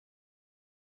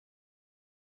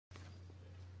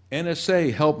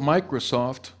NSA helped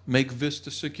Microsoft make Vista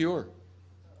secure.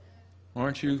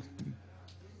 Aren't you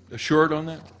assured on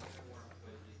that?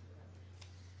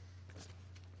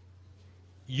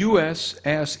 U.S.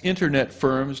 asks internet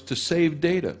firms to save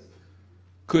data.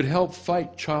 Could help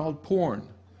fight child porn.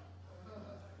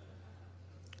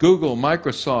 Google,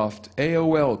 Microsoft,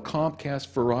 AOL, Comcast,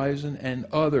 Verizon, and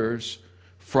others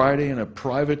Friday in a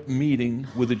private meeting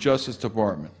with the Justice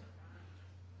Department.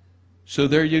 So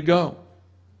there you go.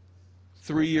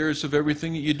 3 years of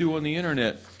everything that you do on the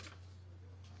internet,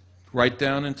 right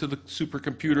down into the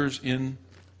supercomputers in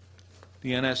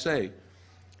the NSA.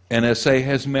 NSA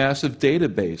has massive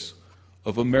database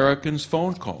of Americans'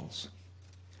 phone calls.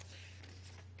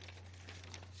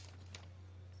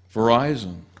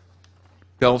 Verizon,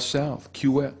 Bell South,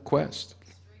 Quest.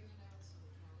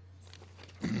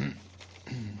 There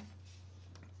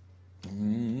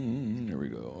we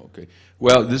go. Okay.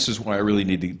 Well, this is why I really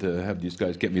need to have these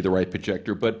guys get me the right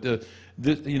projector. But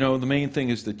you know, the main thing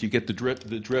is that you get the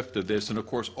drift of this, and of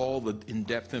course, all the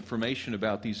in-depth information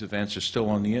about these events are still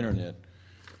on the internet.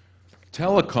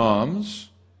 Telecoms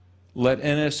let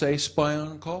NSA spy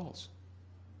on calls,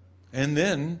 and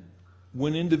then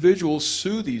when individuals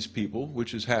sue these people,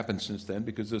 which has happened since then,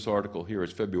 because this article here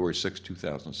is February 6,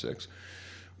 2006.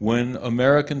 When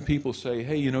American people say,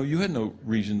 hey, you know, you had no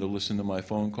reason to listen to my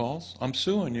phone calls, I'm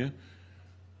suing you,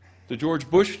 the George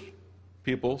Bush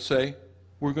people say,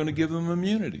 we're going to give them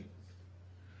immunity.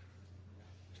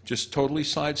 Just totally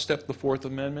sidestep the Fourth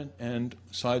Amendment and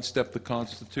sidestep the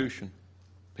Constitution.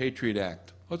 Patriot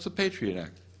Act. What's the Patriot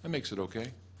Act? That makes it okay.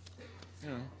 You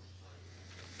know.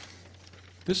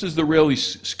 This is the really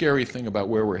scary thing about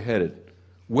where we're headed.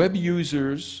 Web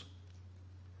users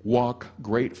walk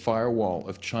Great Firewall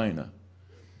of China.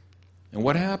 And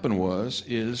what happened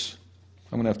is,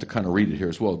 I'm going to have to kind of read it here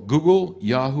as well. Google,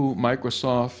 Yahoo,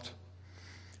 Microsoft,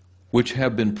 which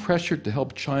have been pressured to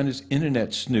help China's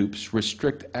internet snoops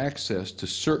restrict access to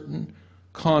certain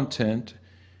content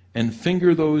and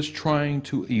finger those trying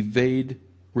to evade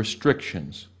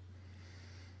restrictions.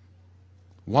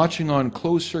 Watching on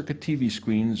closed-circuit TV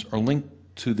screens are linked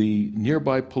to the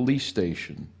nearby police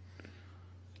station,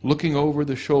 looking over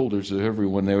the shoulders of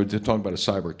everyone. They're talking about a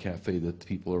cyber cafe that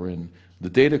people are in. The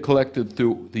data collected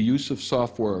through the use of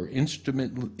software are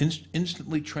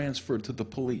instantly transferred to the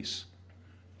police.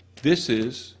 This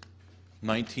is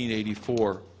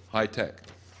 1984 high-tech.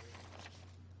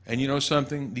 And you know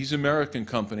something? These American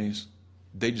companies,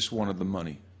 they just wanted the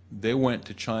money. They went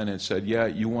to China and said, yeah,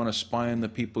 you want to spy on the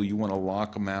people, you want to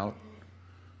lock them out?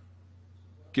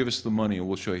 Give us the money and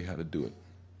we'll show you how to do it.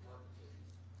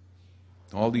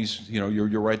 All these, you know,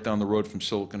 you're right down the road from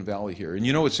Silicon Valley here. And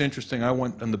you know what's interesting? I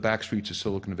went on the back streets of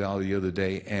Silicon Valley the other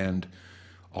day, and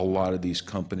a lot of these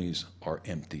companies are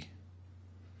empty.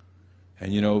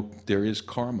 And you know, there is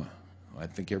karma. I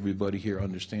think everybody here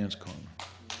understands karma.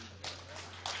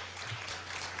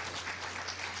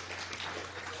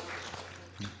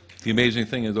 The amazing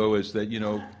thing, though, is that, you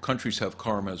know, countries have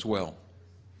karma as well.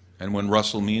 And when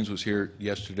Russell Means was here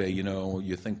yesterday, you know,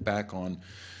 you think back on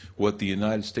what the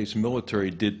United States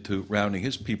military did to rounding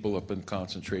his people up in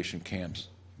concentration camps.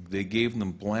 They gave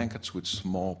them blankets with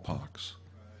smallpox.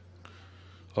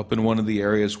 Up in one of the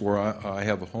areas where I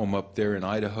have a home up there in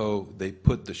Idaho, they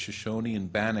put the Shoshone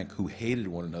and Bannock, who hated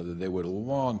one another, they were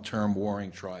long-term warring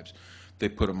tribes, they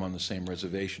put them on the same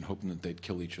reservation, hoping that they'd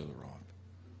kill each other off.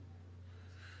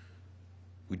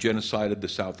 We genocided the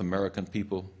South American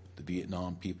people, the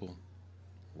Vietnam people.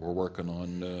 We're working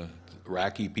on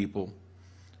Iraqi people.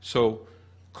 So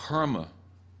karma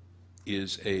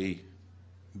is a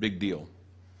big deal.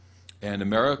 And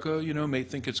America, you know, may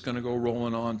think it's going to go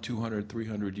rolling on 200,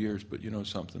 300 years, but you know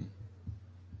something?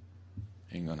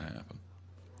 Ain't going to happen.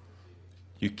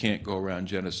 You can't go around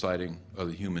genociding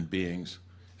other human beings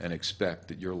and expect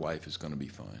that your life is going to be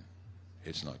fine.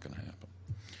 It's not going to happen.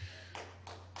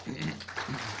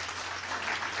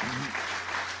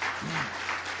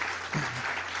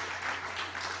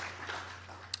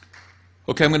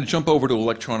 Okay, I'm going to jump over to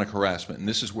electronic harassment, and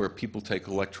this is where people take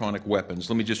electronic weapons.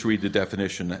 Let me just read the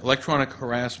definition. Electronic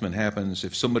harassment happens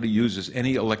if somebody uses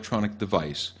any electronic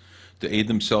device to aid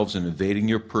themselves in invading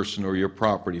your person or your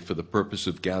property for the purpose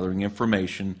of gathering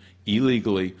information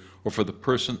illegally or for the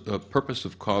purpose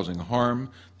of causing harm.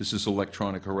 This is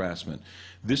electronic harassment.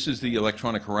 This is the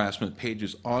electronic harassment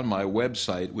pages on my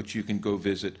website, which you can go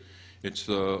visit. It's,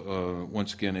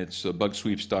 once again, it's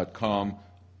bugsweeps.com,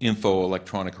 info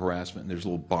electronic harassment, and there's a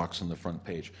little box on the front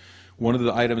page. One of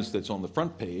the items that's on the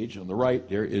front page, on the right,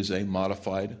 there is a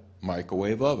modified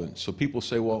microwave oven. So people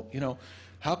say, well, you know,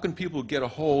 how can people get a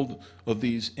hold of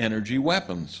these energy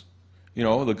weapons? You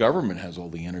know, the government has all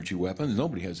the energy weapons.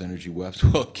 Nobody has energy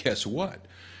weapons. Well, guess what?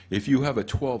 If you have a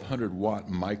 1,200-watt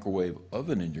microwave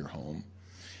oven in your home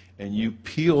and you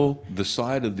peel the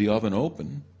side of the oven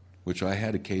open, which I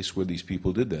had a case where these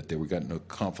people did that. They were got in a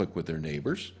conflict with their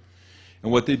neighbors.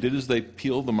 And what they did is they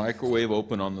peeled the microwave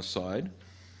open on the side,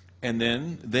 and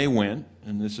then they went,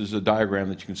 and this is a diagram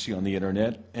that you can see on the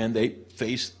internet, and they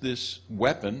faced this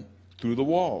weapon through the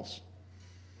walls.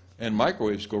 And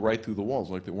microwaves go right through the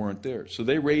walls like they weren't there. So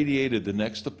they radiated the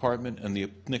next apartment and the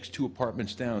next 2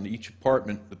 apartments down. Each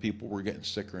apartment, the people were getting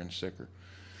sicker and sicker.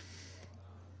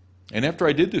 And after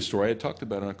I did this story, I had talked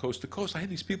about it on Coast to Coast. I had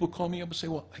these people call me up and say,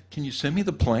 well, can you send me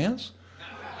the plans?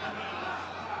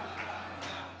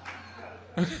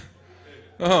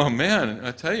 Oh, man,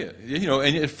 I tell you, you know,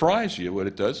 and it fries you what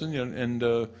it does.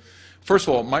 And first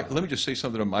of all, let me just say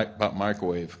something about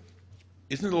microwave.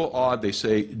 Isn't it a little odd? They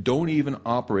say, don't even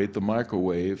operate the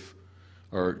microwave,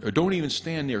 or don't even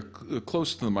stand near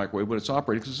close to the microwave when it's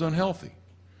operating because it's unhealthy.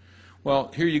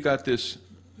 Well, here you got this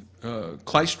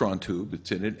klystron tube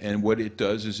that's in it, and what it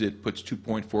does is it puts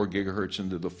 2.4 gigahertz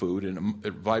into the food, and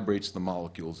it vibrates the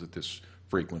molecules at this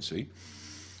frequency.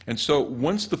 And so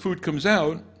once the food comes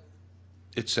out,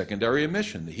 it's secondary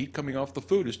emission. The heat coming off the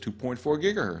food is 2.4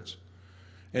 gigahertz.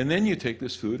 And then you take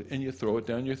this food and you throw it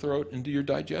down your throat into your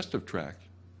digestive tract.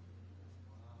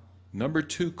 Number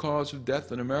 2 cause of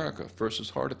death in America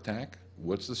versus heart attack.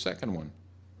 What's the second one?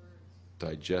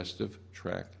 Digestive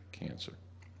tract cancer.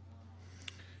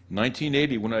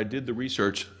 1980, when I did the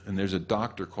research, and there's a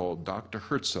doctor called Dr.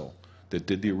 Herzl that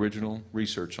did the original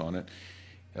research on it.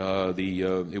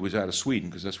 It was out of Sweden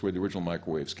because that's where the original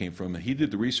microwaves came from. And he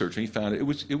did the research and he found it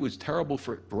was terrible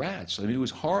for rats. I mean, it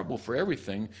was horrible for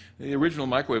everything. The original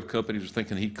microwave company was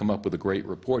thinking he'd come up with a great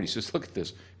report. He says, look at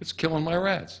this, it's killing my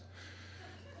rats.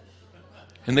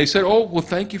 And they said, oh, well,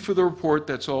 thank you for the report.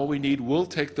 That's all we need. We'll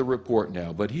take the report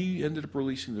now. But he ended up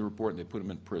releasing the report and they put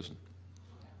him in prison.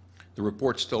 The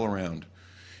report's still around.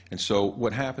 And so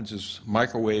what happens is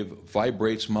microwave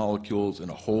vibrates molecules in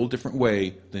a whole different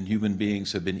way than human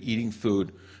beings have been eating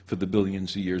food for the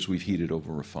billions of years we've heated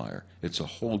over a fire. It's a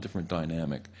whole different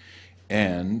dynamic.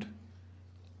 And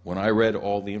when I read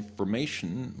all the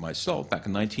information myself back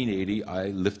in 1980, I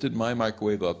lifted my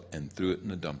microwave up and threw it in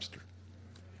the dumpster.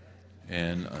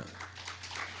 And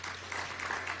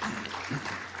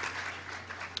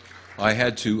I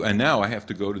had to, and now I have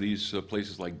to go to these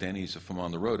places like Denny's if I'm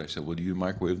on the road. I said, well, do you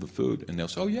microwave the food? And they'll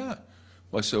say, oh, yeah.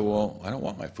 Well, I said, well, I don't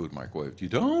want my food microwaved. You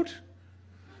don't?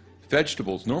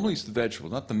 Vegetables. Normally it's the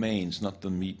vegetables, not the mains, not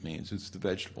the meat mains. It's the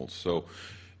vegetables. So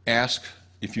ask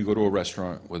if you go to a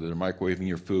restaurant whether they're microwaving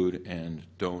your food, and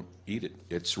don't eat it.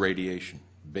 It's radiation,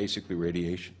 basically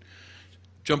radiation.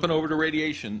 Jumping over to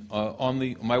radiation, on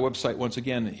my website, once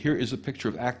again, here is a picture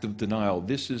of active denial.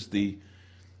 This is the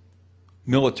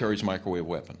military's microwave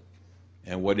weapon.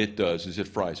 And what it does is it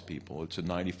fries people. It's a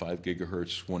 95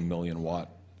 gigahertz, 1 million watt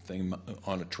thing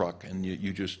on a truck, and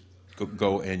you just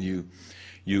go and you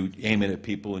aim it at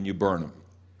people and you burn them.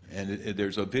 And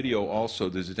there's a video also,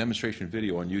 there's a demonstration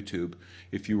video on YouTube.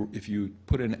 If you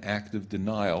put in active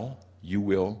denial, you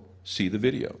will see the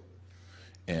video.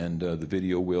 And the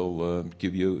video will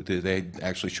give you, they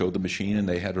actually showed the machine, and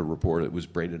they had a reporter that was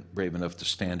brave enough to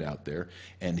stand out there,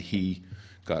 and he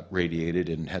got radiated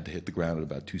and had to hit the ground in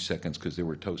about 2 seconds because they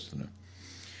were toasting him.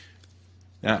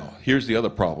 Now, here's the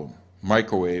other problem,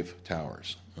 microwave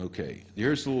towers. Okay,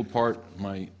 here's the little part of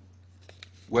my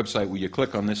website where you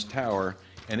click on this tower,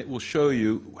 and it will show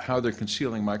you how they're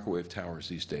concealing microwave towers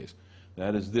these days.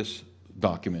 That is this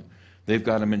document. They've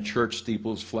got them in church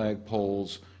steeples, flag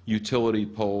poles, utility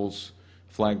poles,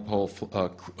 flagpole,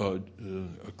 a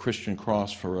Christian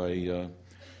cross for a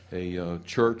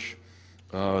church.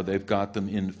 They've got them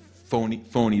in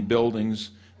phony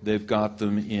buildings. They've got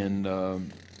them in, let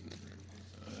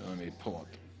me pull up.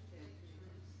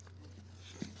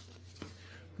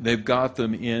 They've got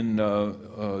them in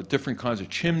different kinds of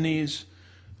chimneys,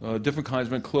 different kinds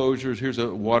of enclosures. Here's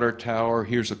a water tower.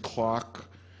 Here's a clock.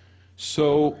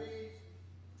 So,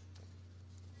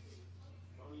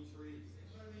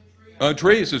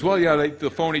 trees as well, yeah, the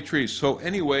phony trees. So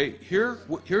anyway,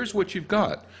 here's what you've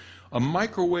got. A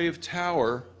microwave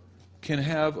tower can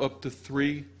have up to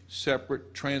 3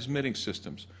 separate transmitting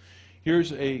systems.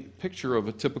 Here's a picture of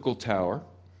a typical tower.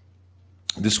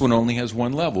 This one only has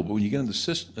 1 level, but when you get into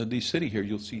the city here,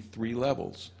 you'll see 3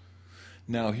 levels.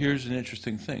 Now, here's an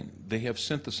interesting thing. They have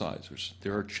synthesizers.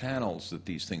 There are channels that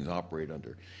these things operate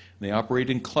under. And they operate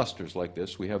in clusters like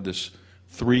this. We have this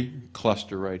 3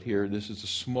 cluster right here. This is a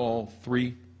small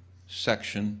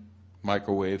 3-section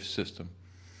microwave system.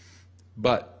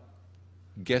 But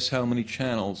Guess how many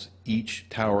channels each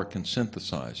tower can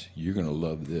synthesize? You're going to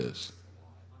love this.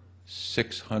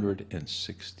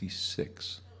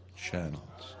 666 channels.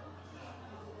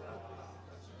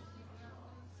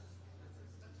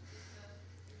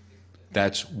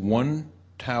 That's one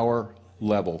tower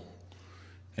level,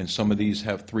 and some of these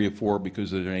have 3 or 4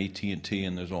 because there's an AT&T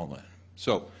and there's all that.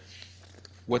 So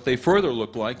what they further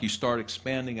look like, you start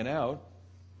expanding it out,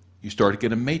 you start to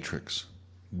get a matrix.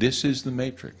 This is the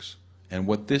matrix. And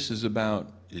what this is about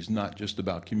is not just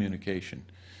about communication.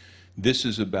 This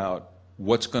is about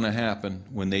what's going to happen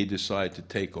when they decide to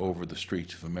take over the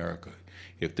streets of America.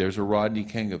 If there's a Rodney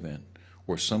King event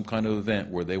or some kind of event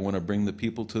where they want to bring the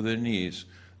people to their knees,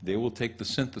 they will take the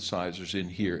synthesizers in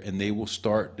here and they will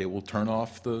turn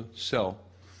off the cell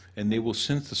and they will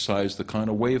synthesize the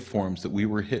kind of waveforms that we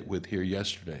were hit with here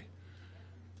yesterday.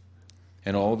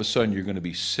 And all of a sudden you're going to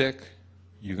be sick,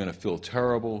 you're going to feel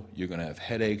terrible, you're going to have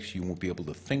headaches, you won't be able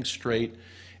to think straight,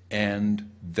 and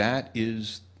that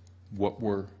is what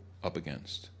we're up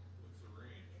against.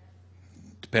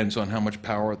 Depends on how much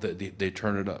power they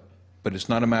turn it up. But it's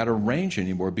not a matter of range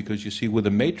anymore, because you see with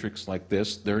a matrix like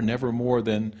this, they're never more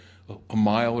than a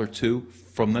mile or 2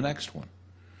 from the next one.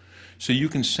 So you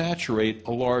can saturate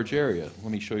a large area.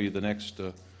 Let me show you the next.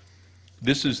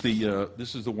 This is the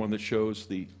one that shows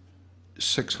the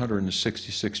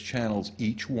 666 channels.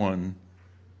 Each one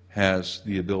has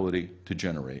the ability to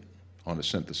generate on a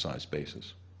synthesized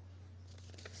basis.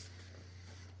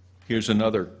 Here's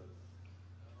another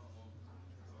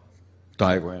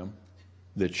diagram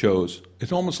that shows,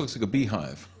 it almost looks like a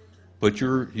beehive, but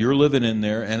you're living in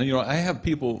there. And you know, I have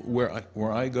people where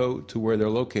I go to where they're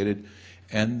located,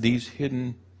 and these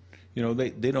hidden, you know,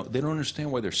 they don't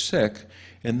understand why they're sick.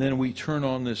 And then we turn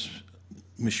on this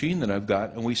machine that I've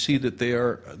got, and we see that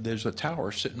there's a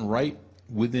tower sitting right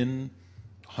within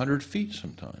 100 feet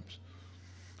sometimes,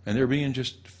 and they're being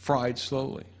just fried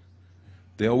slowly.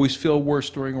 They always feel worse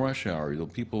during rush hour.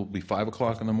 People will be 5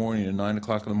 o'clock in the morning and 9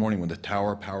 o'clock in the morning when the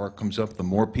tower power comes up. The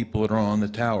more people that are on the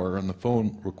tower on the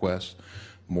phone requests,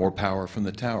 more power from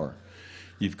the tower.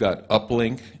 You've got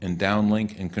uplink and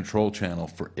downlink and control channel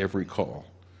for every call.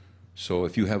 So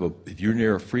if you're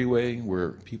near a freeway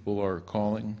where people are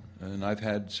calling, and I've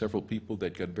had several people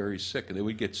that got very sick, and they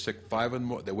would get sick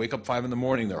they wake up 5 in the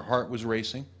morning, their heart was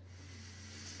racing.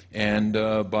 And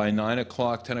by 9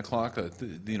 o'clock, 10 o'clock,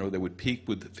 you know, they would peak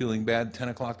with feeling bad. 10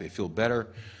 o'clock, they feel better.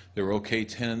 They're okay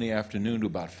 10 in the afternoon to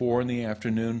about 4 in the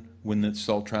afternoon. When the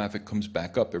cell traffic comes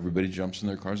back up, everybody jumps in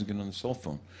their cars and get on the cell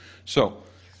phone. So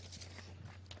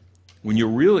when you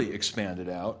really expand it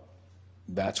out,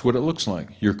 that's what it looks like.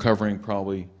 You're covering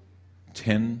probably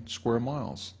 10 square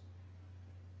miles.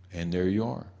 And there you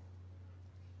are.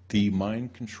 The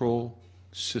mind control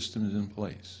system is in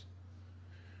place.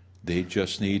 They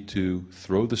just need to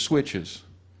throw the switches,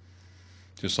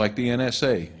 just like the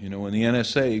NSA. You know, when the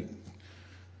NSA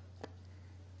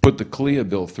put the CLIA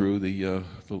bill through, the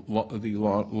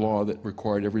law that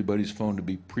required everybody's phone to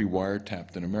be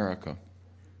pre-wiretapped in America,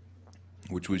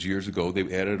 which was years ago,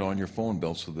 they added on your phone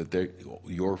bill so that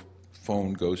your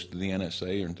phone goes to the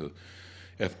NSA or to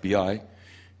FBI.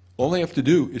 All they have to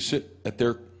do is sit at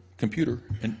their computer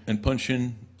and punch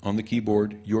in on the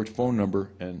keyboard your phone number,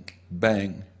 and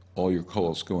bang, all your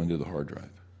calls go into the hard drive.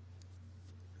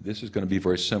 This is going to be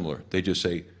very similar. They just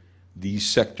say, these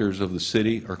sectors of the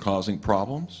city are causing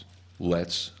problems,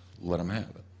 let's let them have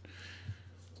it.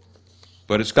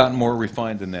 But it's gotten more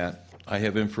refined than that. I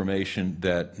have information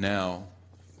that now,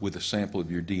 with a sample of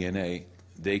your DNA,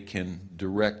 they can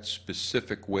direct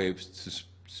specific waves to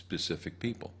specific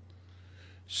people.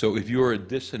 So if you're a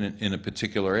dissident in a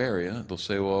particular area, they'll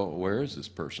say, well, where is this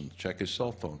person? Check his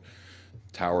cell phone.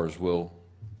 Towers will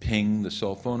ping the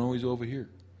cell phone, oh, he's over here.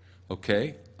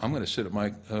 Okay, I'm going to sit at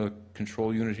my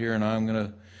control unit here,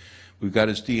 and we've got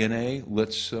his DNA.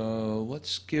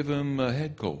 Let's give him a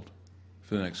head cold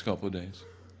for the next couple of days.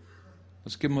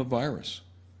 Let's give him a virus.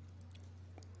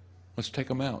 Let's take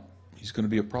him out. He's going to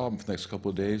be a problem for the next couple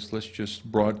of days. Let's just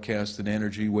broadcast an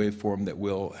energy waveform that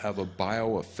will have a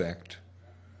bio effect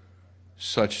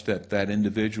such that that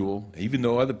individual, even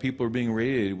though other people are being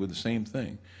radiated with the same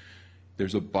thing,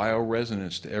 there's a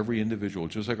bioresonance to every individual,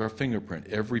 just like our fingerprint.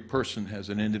 Every person has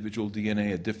an individual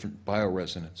DNA, a different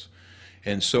bioresonance.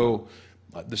 And so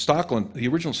the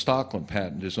original Stockland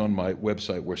patent is on my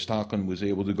website, where Stockland was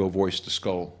able to go voice to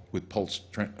skull with pulse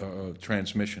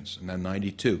transmissions in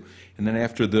 92. And then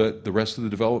after the rest of the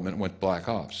development went black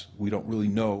ops. We don't really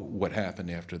know what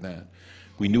happened after that.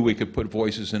 We knew we could put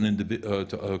voices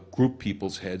in group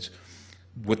people's heads.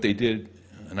 What they did,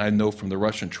 and I know from the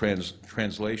Russian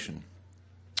translation,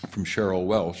 from Cheryl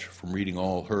Welsh, from reading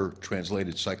all her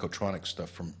translated psychotronic stuff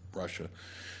from Russia,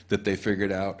 that they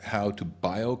figured out how to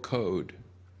biocode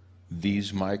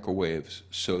these microwaves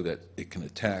so that it can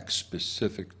attack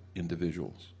specific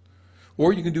individuals.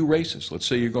 Or you can do races. Let's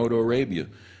say you go to Arabia.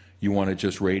 You want to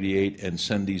just radiate and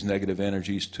send these negative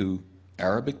energies to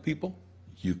Arabic people.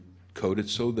 You code it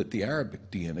so that the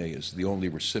Arabic DNA is the only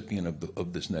recipient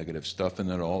of this negative stuff, and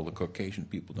then all the Caucasian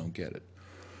people don't get it.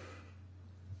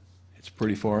 It's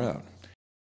pretty far out.